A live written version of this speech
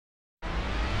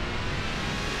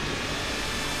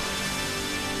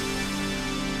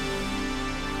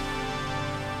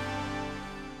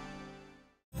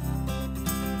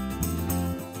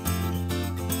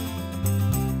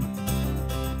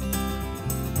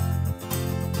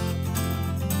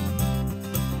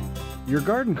Your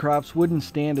garden crops wouldn't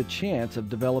stand a chance of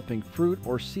developing fruit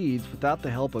or seeds without the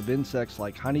help of insects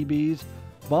like honeybees,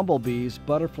 bumblebees,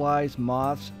 butterflies,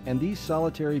 moths, and these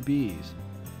solitary bees.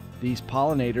 These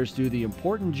pollinators do the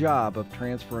important job of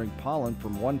transferring pollen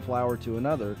from one flower to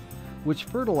another, which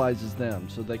fertilizes them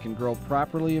so they can grow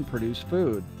properly and produce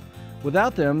food.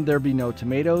 Without them, there'd be no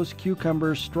tomatoes,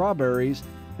 cucumbers, strawberries,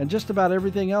 and just about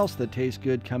everything else that tastes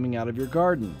good coming out of your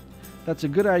garden. That's a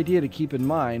good idea to keep in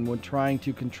mind when trying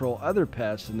to control other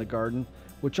pests in the garden,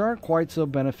 which aren't quite so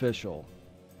beneficial.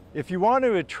 If you want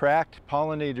to attract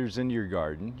pollinators into your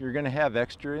garden, you're going to have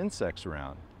extra insects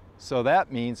around. So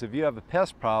that means if you have a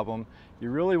pest problem,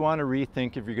 you really want to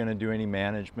rethink if you're going to do any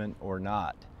management or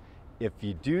not. If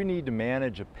you do need to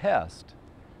manage a pest,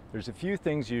 there's a few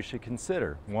things you should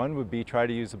consider. One would be try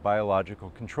to use a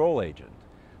biological control agent.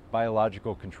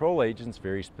 Biological control agents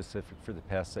very specific for the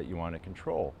pests that you want to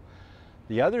control.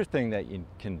 The other thing that you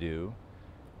can do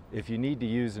if you need to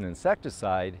use an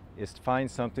insecticide is to find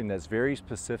something that's very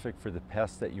specific for the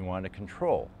pests that you want to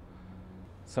control.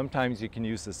 Sometimes you can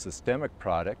use a systemic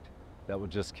product that will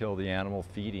just kill the animal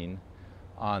feeding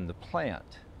on the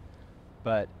plant.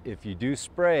 But if you do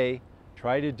spray,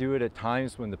 try to do it at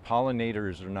times when the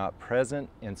pollinators are not present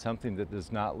and something that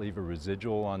does not leave a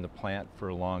residual on the plant for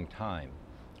a long time.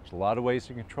 There's a lot of ways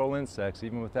to control insects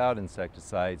even without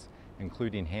insecticides,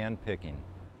 including hand picking.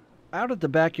 Out at the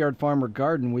Backyard Farmer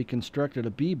Garden, we constructed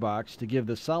a bee box to give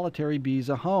the solitary bees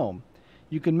a home.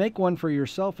 You can make one for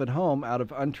yourself at home out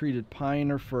of untreated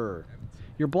pine or fir.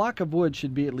 Your block of wood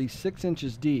should be at least 6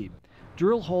 inches deep.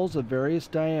 Drill holes of various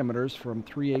diameters from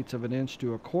 3/8 of an inch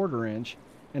to 1/4 inch,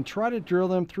 and try to drill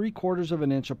them 3/4 of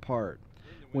an inch apart.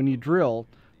 When you drill,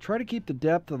 try to keep the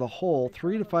depth of the hole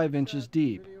 3 to 5 inches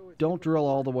deep. Don't drill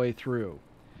all the way through.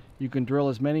 You can drill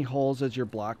as many holes as your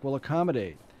block will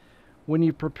accommodate. When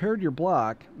you've prepared your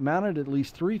block, mount it at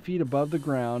least 3 feet above the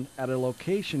ground at a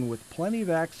location with plenty of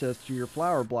access to your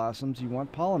flower blossoms you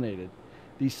want pollinated.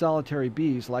 These solitary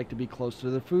bees like to be close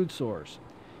to their food source.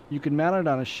 You can mount it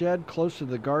on a shed close to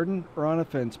the garden or on a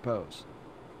fence post.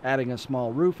 Adding a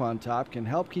small roof on top can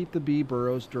help keep the bee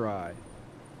burrows dry.